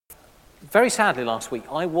Very sadly last week,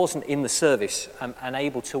 I wasn't in the service and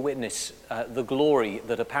able to witness the glory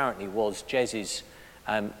that apparently was Jez's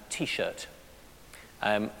T-shirt.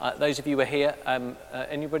 Those of you who were here,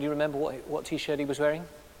 anybody remember what T-shirt he was wearing?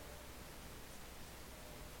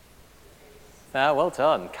 Well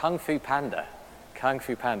done. Kung Fu Panda. Kung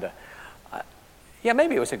Fu Panda. Yeah,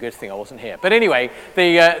 maybe it was a good thing I wasn't here. But anyway,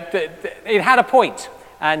 it had a point.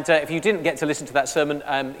 And if you didn't get to listen to that sermon,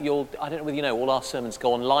 I don't know whether you know, all our sermons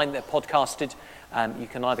go online. They're podcasted. You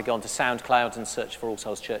can either go onto SoundCloud and search for All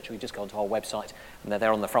Souls Church, or you just go onto our website, and they're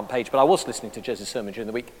there on the front page. But I was listening to Jez's sermon during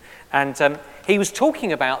the week, and he was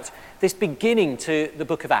talking about this beginning to the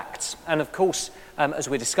book of Acts. And of course, as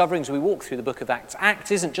we're discovering as we walk through the book of Acts,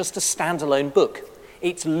 Acts isn't just a standalone book.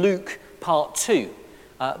 It's Luke part 2.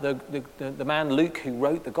 The man Luke, who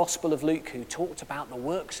wrote the Gospel of Luke, who talked about the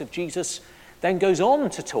works of Jesus, then goes on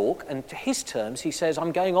to talk, and to his terms, he says,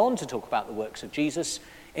 I'm going on to talk about the works of Jesus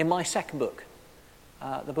in my second book,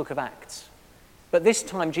 the book of Acts. But this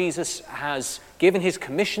time, Jesus has given his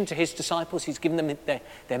commission to his disciples. He's given them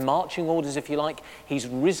their marching orders, if you like. He's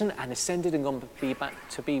risen and ascended and gone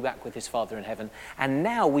to be back with his Father in heaven. And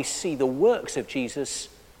now we see the works of Jesus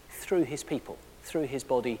through his people, through his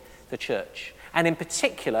body, the church. And in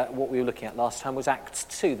particular, what we were looking at last time was Acts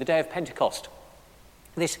 2, the day of Pentecost.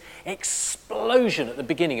 This explosion at the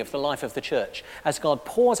beginning of the life of the church as God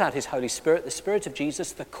pours out his Holy Spirit, the Spirit of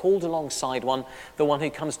Jesus, the called alongside one, the one who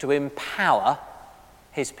comes to empower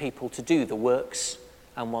his people to do the works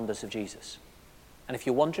and wonders of Jesus. And if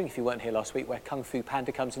you're wondering, if you weren't here last week, where Kung Fu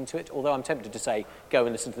Panda comes into it, although I'm tempted to say, go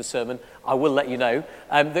and listen to the sermon, I will let you know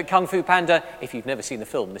that Kung Fu Panda, if you've never seen the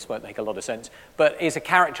film, this won't make a lot of sense, but is a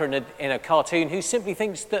character in a cartoon who simply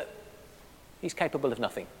thinks that he's capable of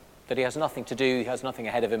nothing. That he has nothing to do, he has nothing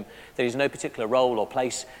ahead of him, that he's no particular role or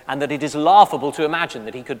place, and that it is laughable to imagine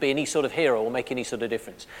that he could be any sort of hero or make any sort of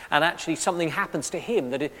difference. And actually something happens to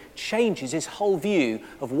him that it changes his whole view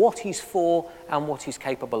of what he's for and what he's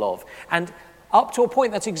capable of. And up to a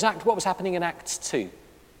point, that's exactly what was happening in Acts 2.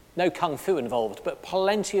 No kung fu involved, but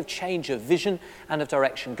plenty of change of vision and of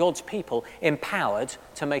direction. God's people empowered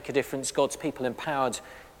to make a difference, God's people empowered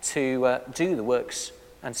to do the works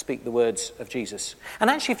and speak the words of Jesus. And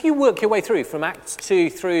actually, if you work your way through from Acts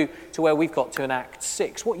 2 through to where we've got to in Acts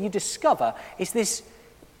 6, what you discover is this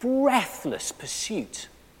breathless pursuit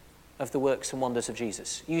of the works and wonders of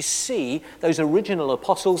Jesus. You see those original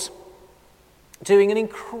apostles doing an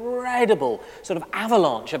incredible sort of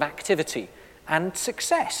avalanche of activity and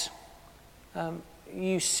success.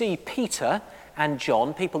 You see Peter and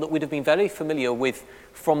John, people that we'd have been very familiar with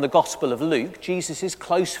from the Gospel of Luke, Jesus'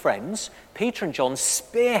 close friends, Peter and John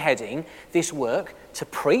spearheading this work to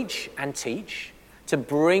preach and teach, to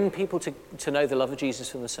bring people to know the love of Jesus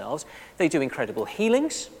for themselves. They do incredible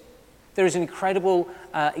healings. There is incredible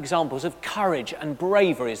examples of courage and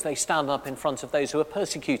bravery as they stand up in front of those who are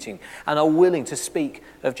persecuting and are willing to speak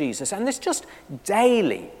of Jesus. And there's just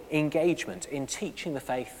daily engagement in teaching the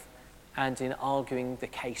faith and in arguing the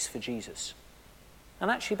case for Jesus. And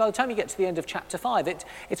actually, by the time you get to the end of chapter 5,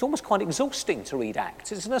 it's almost quite exhausting to read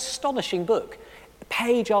Acts. It's an astonishing book,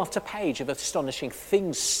 page after page of astonishing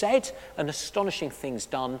things said and astonishing things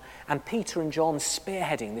done, and Peter and John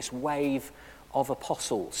spearheading this wave of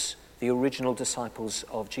apostles, the original disciples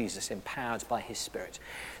of Jesus, empowered by his Spirit.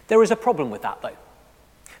 There is a problem with that, though.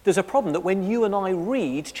 There's a problem that when you and I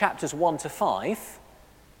read chapters 1 to 5,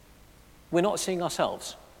 we're not seeing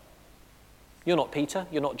ourselves. You're not Peter,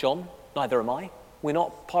 you're not John, neither am I. We're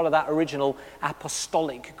not part of that original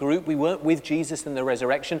apostolic group. We weren't with Jesus in the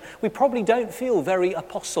resurrection. We probably don't feel very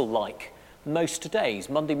apostle-like most days,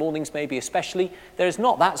 Monday mornings maybe especially. There is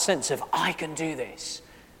not that sense of, I can do this.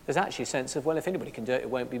 There's actually a sense of, well, if anybody can do it, it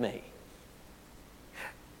won't be me.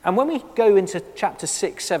 And when we go into chapter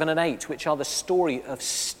 6, 7, and 8, which are the story of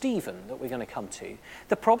Stephen that we're going to come to,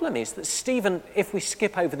 the problem is that Stephen, if we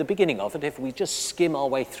skip over the beginning of it, if we just skim our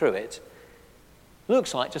way through it,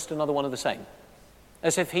 looks like just another one of the same.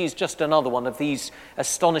 As if he's just another one of these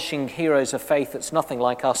astonishing heroes of faith that's nothing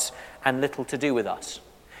like us and little to do with us.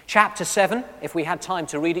 Chapter 7, if we had time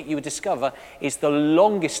to read it, you would discover is the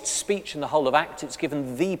longest speech in the whole of Acts. It's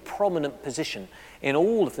given the prominent position in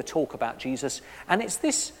all of the talk about Jesus. And it's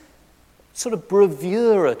this sort of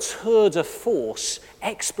bravura, tour de force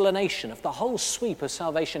explanation of the whole sweep of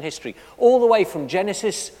salvation history, all the way from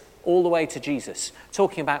Genesis all the way to Jesus,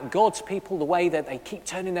 talking about God's people, the way that they keep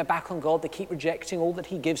turning their back on God, they keep rejecting all that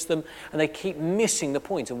he gives them, and they keep missing the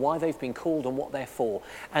point of why they've been called and what they're for.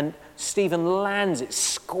 And Stephen lands it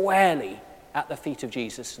squarely at the feet of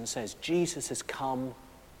Jesus and says, Jesus has come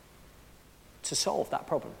to solve that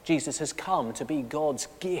problem. Jesus has come to be God's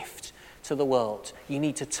gift to the world. You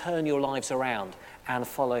need to turn your lives around and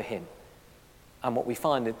follow him. And what we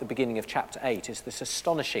find at the beginning of chapter 8 is this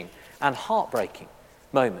astonishing and heartbreaking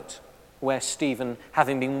moment where Stephen,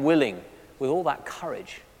 having been willing with all that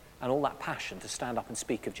courage and all that passion to stand up and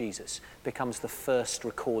speak of Jesus, becomes the first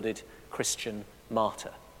recorded Christian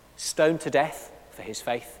martyr, stoned to death for his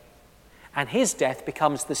faith. And his death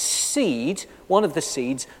becomes the seed, one of the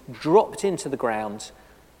seeds dropped into the ground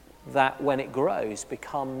that when it grows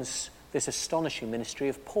becomes this astonishing ministry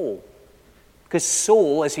of Paul. Because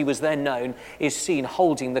Saul, as he was then known, is seen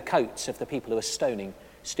holding the coats of the people who are stoning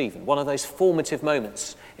Stephen. One of those formative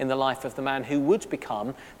moments in the life of the man who would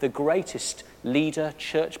become the greatest leader,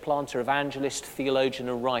 church planter, evangelist, theologian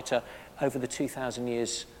and writer over the 2,000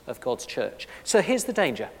 years of God's church. So here's the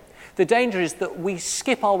danger. The danger is that we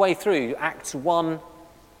skip our way through Acts 1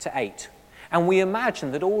 to 8. And we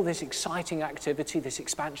imagine that all this exciting activity, this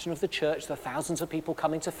expansion of the church, the thousands of people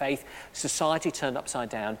coming to faith, society turned upside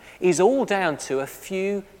down, is all down to a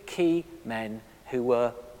few key men who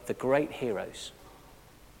were the great heroes.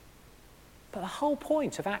 But the whole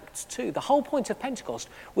point of Acts 2, the whole point of Pentecost,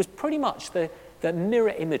 was pretty much the mirror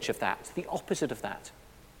image of that, the opposite of that.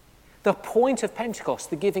 The point of Pentecost,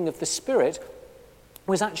 the giving of the Spirit,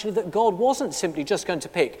 was actually that God wasn't simply just going to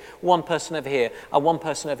pick one person over here, and one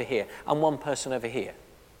person over here, and one person over here.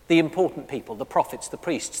 The important people, the prophets, the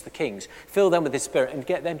priests, the kings, fill them with his Spirit and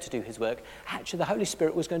get them to do his work. Actually, the Holy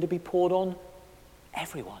Spirit was going to be poured on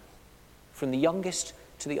everyone, from the youngest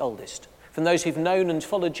to the oldest, from those who've known and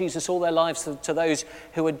followed Jesus all their lives to those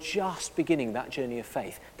who are just beginning that journey of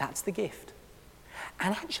faith. That's the gift.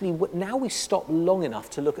 And actually, now we stop long enough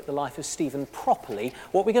to look at the life of Stephen properly,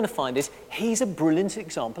 what we're going to find is he's a brilliant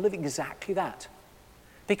example of exactly that.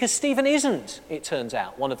 Because Stephen isn't, it turns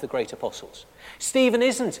out, one of the great apostles. Stephen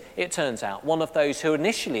isn't, it turns out, one of those who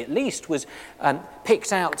initially, at least, was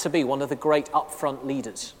picked out to be one of the great upfront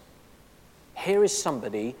leaders. Here is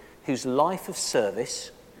somebody whose life of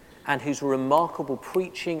service and whose remarkable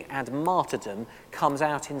preaching and martyrdom comes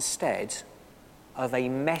out instead of a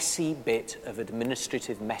messy bit of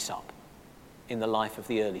administrative mess-up in the life of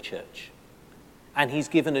the early church. And he's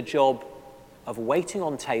given a job of waiting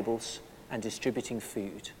on tables and distributing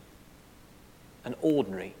food. An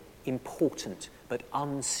ordinary, important, but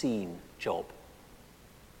unseen job.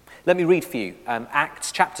 Let me read for you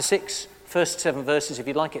Acts chapter 6, first 7 verses. If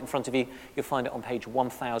you'd like it in front of you, you'll find it on page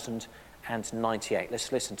 1098.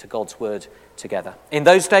 Let's listen to God's word together. In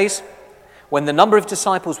those days, when the number of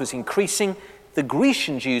disciples was increasing, the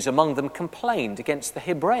Grecian Jews among them complained against the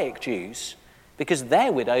Hebraic Jews because their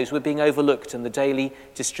widows were being overlooked in the daily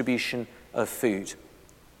distribution of food.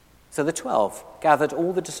 So the 12 gathered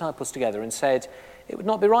all the disciples together and said, "It would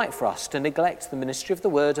not be right for us to neglect the ministry of the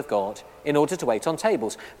word of God in order to wait on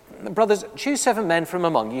tables. Brothers, choose 7 men from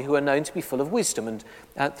among you who are known to be full of wisdom and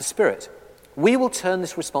the Spirit. We will turn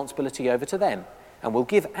this responsibility over to them and will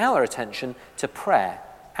give our attention to prayer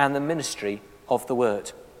and the ministry of the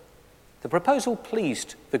word." The proposal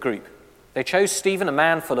pleased the group. They chose Stephen, a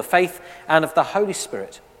man full of faith and of the Holy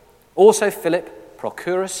Spirit. Also Philip,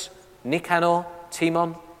 Prochorus, Nicanor,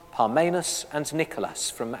 Timon, Parmenas, and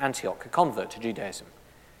Nicholas from Antioch, a convert to Judaism.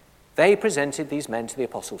 They presented these men to the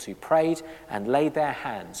apostles, who prayed and laid their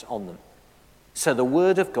hands on them. So the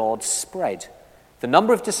word of God spread. The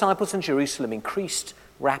number of disciples in Jerusalem increased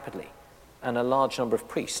rapidly, and a large number of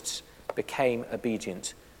priests became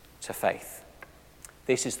obedient to faith.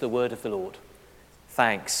 This is the word of the Lord.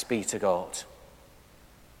 Thanks be to God.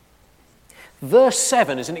 Verse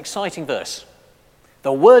 7 is an exciting verse.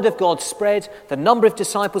 The word of God spread, the number of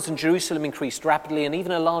disciples in Jerusalem increased rapidly, and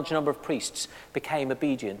even a large number of priests became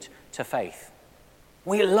obedient to faith.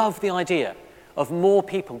 We love the idea of more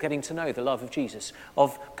people getting to know the love of Jesus,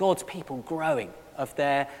 of God's people growing, of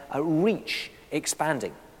their reach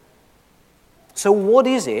expanding. So what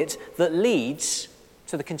is it that leads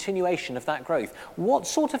to the continuation of that growth? What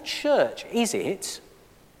sort of church is it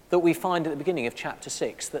that we find at the beginning of chapter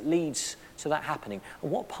 6 that leads to that happening?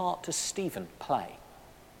 And what part does Stephen play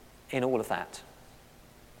in all of that?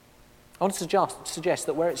 I want to suggest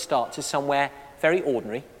that where it starts is somewhere very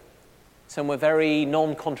ordinary, somewhere very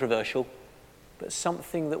non-controversial, but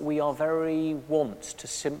something that we are very wont to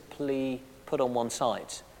simply put on one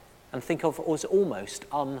side and think of as almost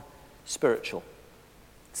unspiritual.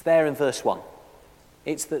 It's there in verse 1.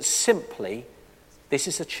 It's that simply this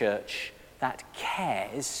is a church that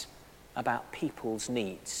cares about people's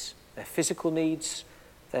needs, their physical needs,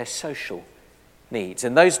 their social needs.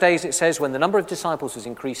 In those days, it says, when the number of disciples was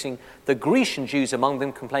increasing, the Grecian Jews among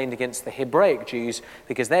them complained against the Hebraic Jews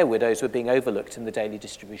because their widows were being overlooked in the daily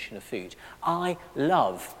distribution of food. I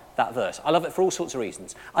love that verse. I love it for all sorts of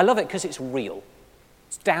reasons. I love it because it's real.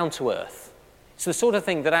 It's down to earth. It's the sort of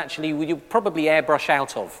thing that actually you probably airbrush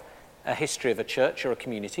out of a history of a church or a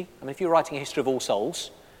community. I mean, if you're writing a history of All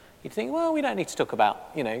Souls, you'd think, well, we don't need to talk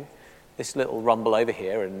about, this little rumble over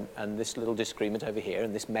here and this little disagreement over here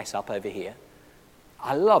and this mess up over here.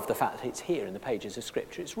 I love the fact that it's here in the pages of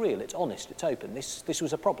Scripture. It's real, it's honest, it's open. This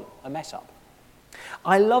was a problem, a mess up.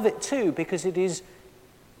 I love it too because it is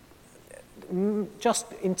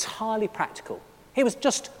just entirely practical. It was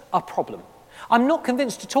just a problem. I'm not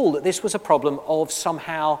convinced at all that this was a problem of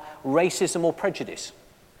somehow racism or prejudice.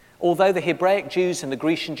 Although the Hebraic Jews and the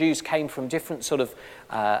Grecian Jews came from different sort of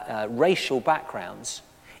racial backgrounds,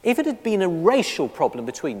 if it had been a racial problem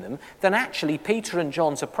between them, then actually Peter and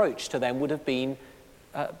John's approach to them would have been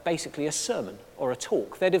basically a sermon or a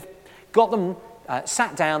talk. They'd have got them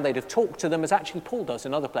sat down, they'd have talked to them, as actually Paul does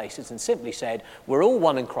in other places, and simply said, we're all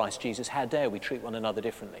one in Christ Jesus, how dare we treat one another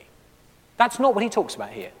differently? That's not what he talks about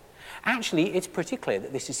here. Actually, it's pretty clear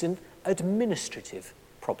that this is an administrative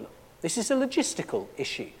problem. This is a logistical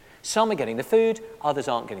issue. Some are getting the food, others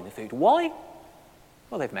aren't getting the food. Why?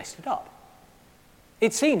 Well, they've messed it up.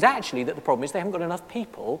 It seems actually that the problem is they haven't got enough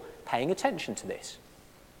people paying attention to this,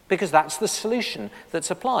 because that's the solution that's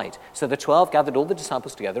applied. So the 12 gathered all the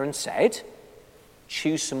disciples together and said,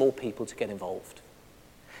 choose some more people to get involved.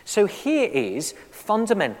 So here is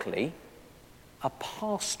fundamentally a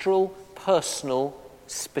pastoral, personal,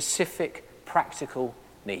 specific, practical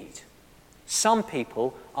need. Some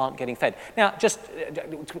people aren't getting fed. Now, just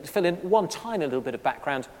to fill in one tiny little bit of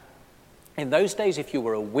background, in those days, if you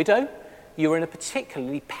were a widow, you were in a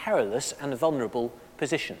particularly perilous and vulnerable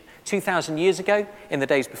position. 2,000 years ago, in the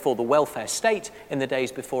days before the welfare state, in the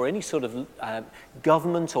days before any sort of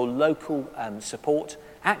government or local support,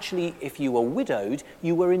 actually, if you were widowed,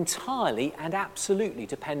 you were entirely and absolutely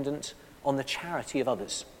dependent on the charity of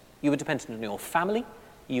others. You were dependent on your family,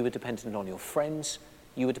 you were dependent on your friends,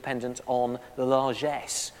 you were dependent on the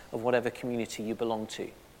largesse of whatever community you belonged to.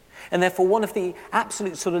 And therefore, one of the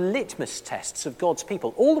absolute sort of litmus tests of God's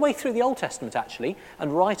people, all the way through the Old Testament actually,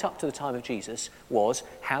 and right up to the time of Jesus, was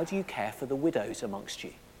how do you care for the widows amongst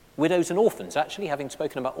you? Widows and orphans, actually, having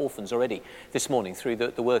spoken about orphans already this morning through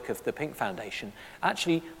the work of the Pink Foundation,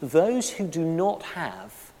 actually, those who do not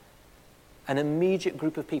have an immediate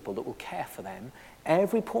group of people that will care for them,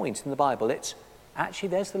 every point in the Bible, it's actually,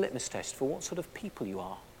 there's the litmus test for what sort of people you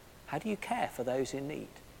are. How do you care for those in need?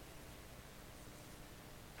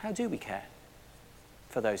 How do we care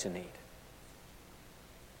for those in need?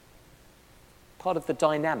 Part of the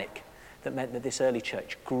dynamic that meant that this early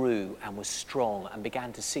church grew and was strong and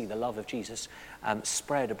began to see the love of Jesus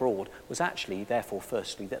spread abroad was actually, therefore,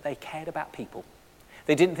 firstly, that they cared about people.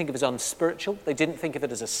 They didn't think of it as unspiritual. They didn't think of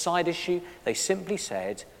it as a side issue. They simply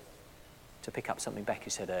said, to pick up something Becky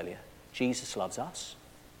said earlier, Jesus loves us.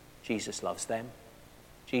 Jesus loves them.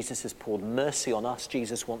 Jesus has poured mercy on us.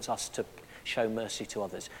 Jesus wants us to show mercy to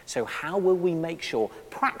others. So how will we make sure,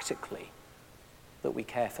 practically, that we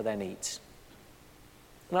care for their needs?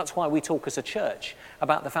 And that's why we talk as a church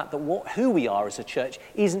about the fact that who we are as a church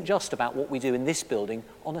isn't just about what we do in this building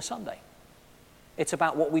on a Sunday. It's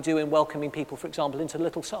about what we do in welcoming people, for example, into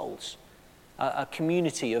Little Souls, a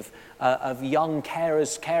community of young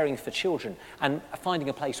carers caring for children and finding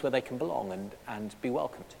a place where they can belong and be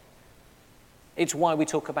welcomed. It's why we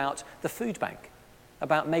talk about the food bank,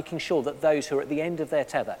 about making sure that those who are at the end of their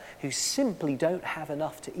tether, who simply don't have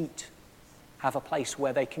enough to eat, have a place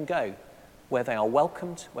where they can go, where they are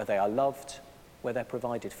welcomed, where they are loved, where they're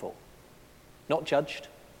provided for. Not judged,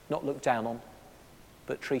 not looked down on,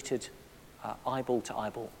 but treated eyeball to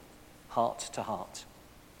eyeball, heart to heart.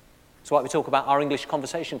 That's why we talk about our English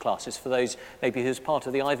conversation classes for those maybe who's part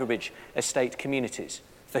of the Iverbridge estate communities,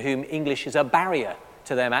 for whom English is a barrier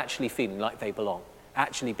to them actually feeling like they belong,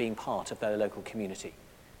 actually being part of their local community.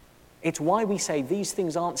 It's why we say these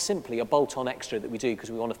things aren't simply a bolt-on extra that we do because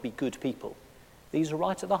we want to be good people. These are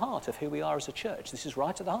right at the heart of who we are as a church. This is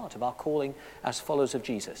right at the heart of our calling as followers of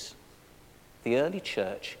Jesus. The early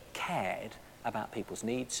church cared about people's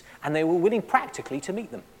needs, and they were willing practically to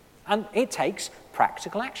meet them. And it takes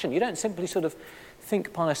practical action. You don't simply sort of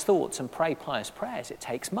think pious thoughts and pray pious prayers. It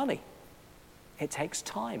takes money. It takes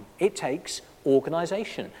time. It takes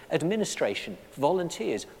organisation, administration,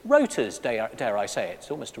 volunteers, rotors, dare I say it.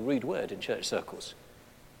 It's almost a rude word in church circles.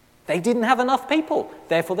 They didn't have enough people,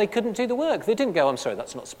 therefore they couldn't do the work. They didn't go, I'm sorry,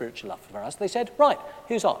 that's not spiritual enough for us. They said, right,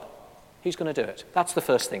 who's up? Who's going to do it? That's the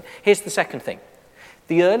first thing. Here's the second thing.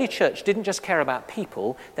 The early church didn't just care about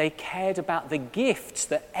people, they cared about the gifts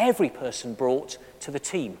that every person brought to the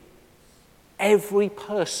team. Every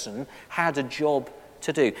person had a job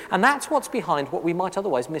to do. And that's what's behind what we might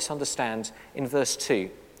otherwise misunderstand in verse 2,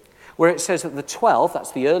 where it says that the 12,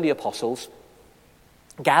 that's the early apostles,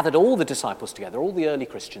 gathered all the disciples together, all the early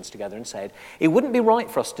Christians together, and said, it wouldn't be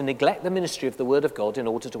right for us to neglect the ministry of the word of God in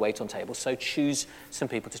order to wait on tables, so choose some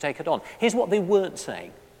people to take it on. Here's what they weren't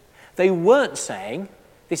saying. They weren't saying,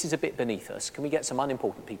 this is a bit beneath us, can we get some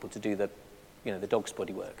unimportant people to do the dog's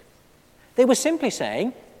body work? They were simply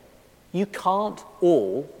saying, you can't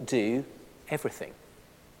all do everything.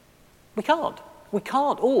 We can't. We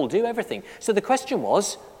can't all do everything. So the question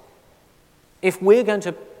was, if we're going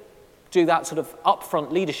to do that sort of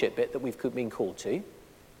upfront leadership bit that we've been called to,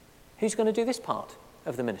 who's going to do this part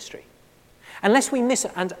of the ministry? Lest we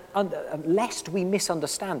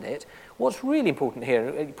misunderstand it, what's really important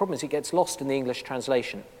here, the problem is it gets lost in the English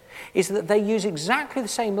translation, is that they use exactly the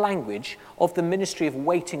same language of the ministry of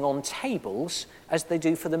waiting on tables as they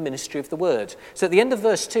do for the ministry of the word. So at the end of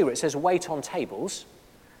verse 2, where it says wait on tables,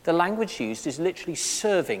 the language used is literally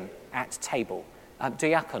serving at table,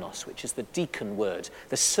 diakonos, which is the deacon word,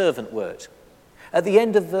 the servant word. At the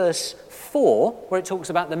end of verse 4, where it talks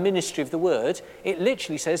about the ministry of the word, it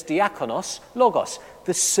literally says diakonos logos,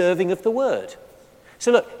 the serving of the word.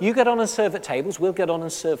 So look, you get on and serve at tables, we'll get on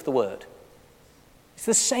and serve the word. It's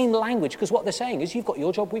the same language, because what they're saying is you've got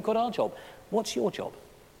your job, we've got our job. What's your job?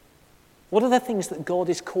 What are the things that God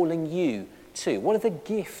is calling you to? What are the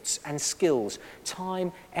gifts and skills,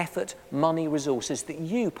 time, effort, money, resources that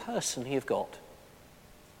you personally have got?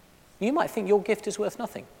 You might think your gift is worth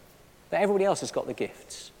nothing, but everybody else has got the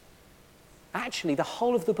gifts. Actually, the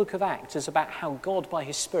whole of the book of Acts is about how God, by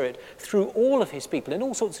his Spirit, through all of his people, in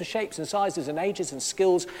all sorts of shapes and sizes and ages and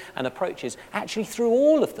skills and approaches, actually through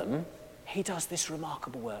all of them, he does this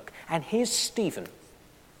remarkable work. And here's Stephen.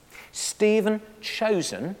 Stephen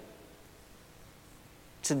chosen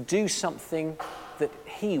to do something that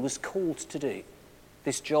he was called to do.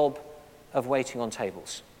 This job of waiting on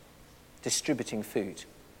tables, distributing food.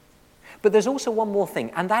 But there's also one more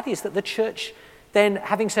thing, and that is that the church then,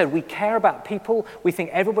 having said we care about people, we think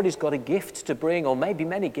everybody's got a gift to bring, or maybe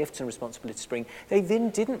many gifts and responsibilities to bring, they then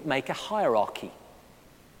didn't make a hierarchy.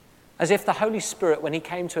 As if the Holy Spirit, when he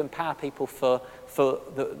came to empower people for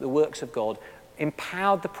the works of God,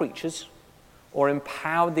 empowered the preachers or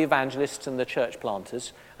empowered the evangelists and the church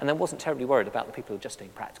planters, and then wasn't terribly worried about the people who are just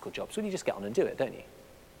doing practical jobs. Well, you just get on and do it, don't you?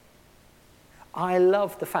 I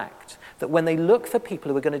love the fact that when they look for people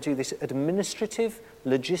who are going to do this administrative,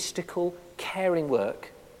 logistical, caring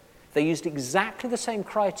work, they used exactly the same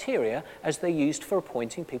criteria as they used for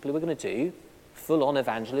appointing people who were going to do full-on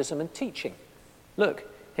evangelism and teaching. Look,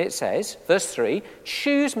 it says, verse 3,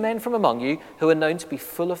 choose men from among you who are known to be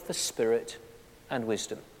full of the Spirit and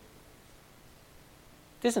wisdom.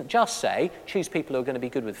 It doesn't just say, choose people who are going to be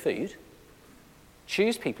good with food.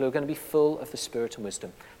 Choose people who are going to be full of the Spirit and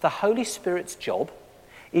wisdom. The Holy Spirit's job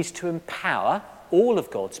is to empower all of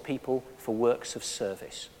God's people for works of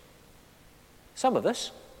service. Some of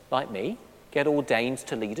us, like me, get ordained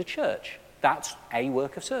to lead a church. That's a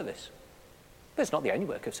work of service. But it's not the only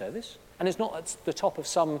work of service. And it's not at the top of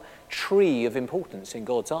some tree of importance in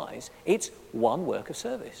God's eyes. It's one work of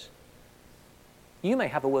service. You may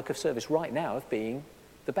have a work of service right now of being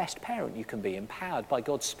the best parent you can be, empowered by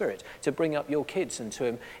God's Spirit to bring up your kids and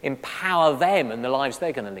to empower them and the lives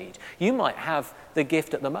they're going to lead. You might have the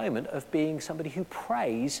gift at the moment of being somebody who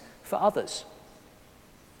prays for others,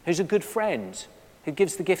 who's a good friend, who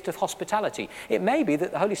gives the gift of hospitality. It may be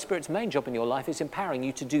that the Holy Spirit's main job in your life is empowering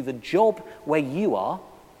you to do the job where you are,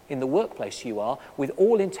 in the workplace you are, with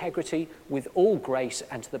all integrity, with all grace,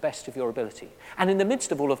 and to the best of your ability. And in the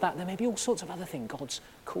midst of all of that, there may be all sorts of other things God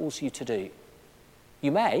calls you to do.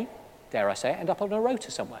 You may, dare I say, end up on a rota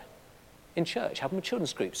somewhere, in church, helping with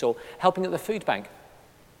children's groups, or helping at the food bank.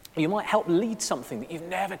 You might help lead something that you've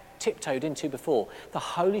never tiptoed into before. The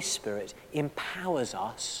Holy Spirit empowers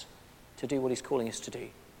us to do what he's calling us to do.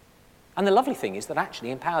 And the lovely thing is that actually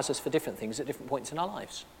he empowers us for different things at different points in our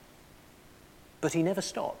lives. But he never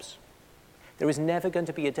stops. There is never going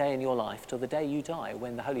to be a day in your life till the day you die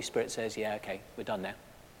when the Holy Spirit says, yeah, okay, we're done now.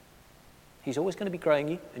 He's always going to be growing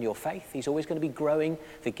you in your faith. He's always going to be growing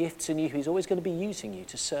the gifts in you. He's always going to be using you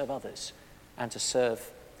to serve others and to serve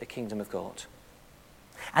the kingdom of God.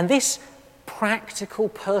 And this practical,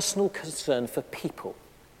 personal concern for people,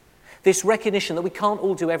 this recognition that we can't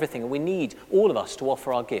all do everything and we need all of us to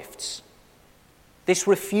offer our gifts, this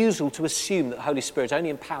refusal to assume that the Holy Spirit only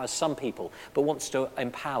empowers some people but wants to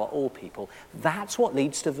empower all people, that's what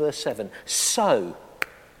leads to verse 7. So,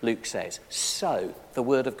 Luke says, so the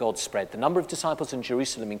word of God spread. The number of disciples in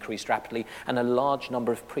Jerusalem increased rapidly, and a large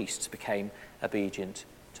number of priests became obedient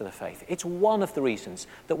to the faith. It's one of the reasons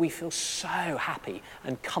that we feel so happy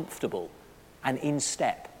and comfortable and in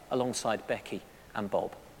step alongside Becky and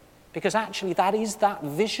Bob. Because actually that is that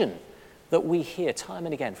vision that we hear time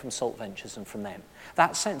and again from Salt Ventures and from them.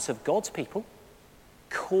 That sense of God's people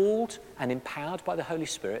called and empowered by the Holy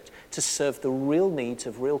Spirit to serve the real needs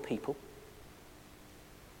of real people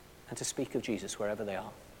and to speak of Jesus wherever they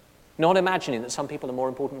are. Not imagining that some people are more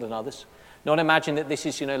important than others. Not imagining that this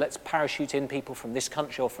is, let's parachute in people from this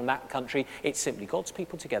country or from that country. It's simply God's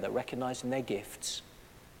people together, recognizing their gifts,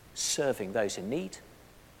 serving those in need,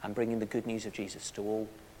 and bringing the good news of Jesus to all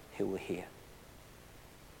who will hear.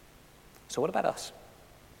 So what about us?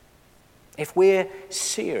 If we're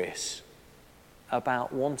serious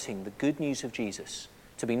about wanting the good news of Jesus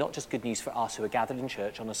to be not just good news for us who are gathered in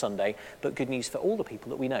church on a Sunday, but good news for all the people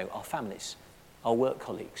that we know, our families, our work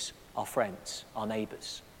colleagues, our friends, our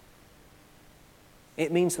neighbours,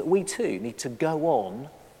 it means that we too need to go on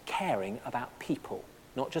caring about people,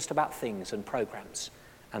 not just about things and programs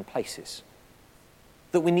and places.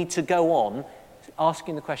 That we need to go on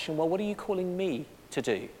asking the question, well, what are you calling me to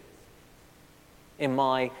do in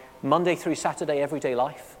my Monday through Saturday everyday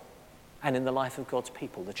life and in the life of God's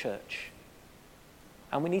people, the church?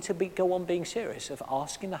 And we need to go on being serious of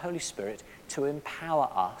asking the Holy Spirit to empower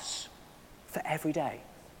us for every day.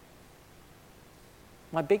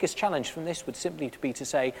 My biggest challenge from this would simply be to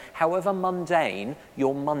say, however mundane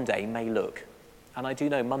your Monday may look, and I do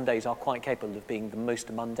know Mondays are quite capable of being the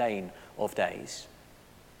most mundane of days,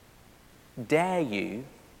 dare you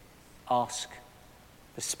ask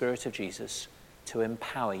the Spirit of Jesus to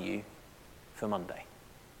empower you for Monday.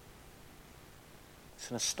 It's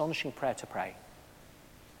an astonishing prayer to pray.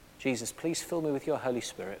 Jesus, please fill me with your Holy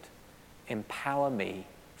Spirit. Empower me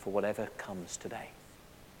for whatever comes today.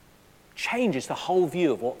 Changes the whole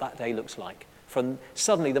view of what that day looks like. From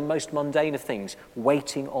suddenly the most mundane of things,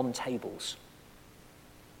 waiting on tables,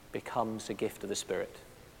 becomes a gift of the Spirit,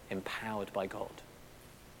 empowered by God.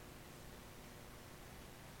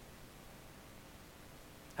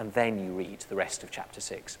 And then you read the rest of chapter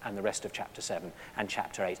 6 and the rest of chapter 7 and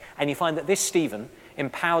chapter 8. And you find that this Stephen,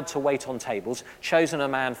 empowered to wait on tables, chosen a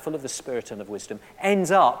man full of the Spirit and of wisdom, ends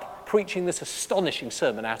up preaching this astonishing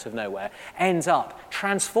sermon out of nowhere, ends up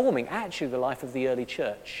transforming actually the life of the early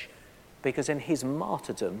church, because in his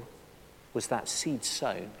martyrdom was that seed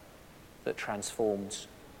sown that transformed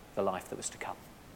the life that was to come.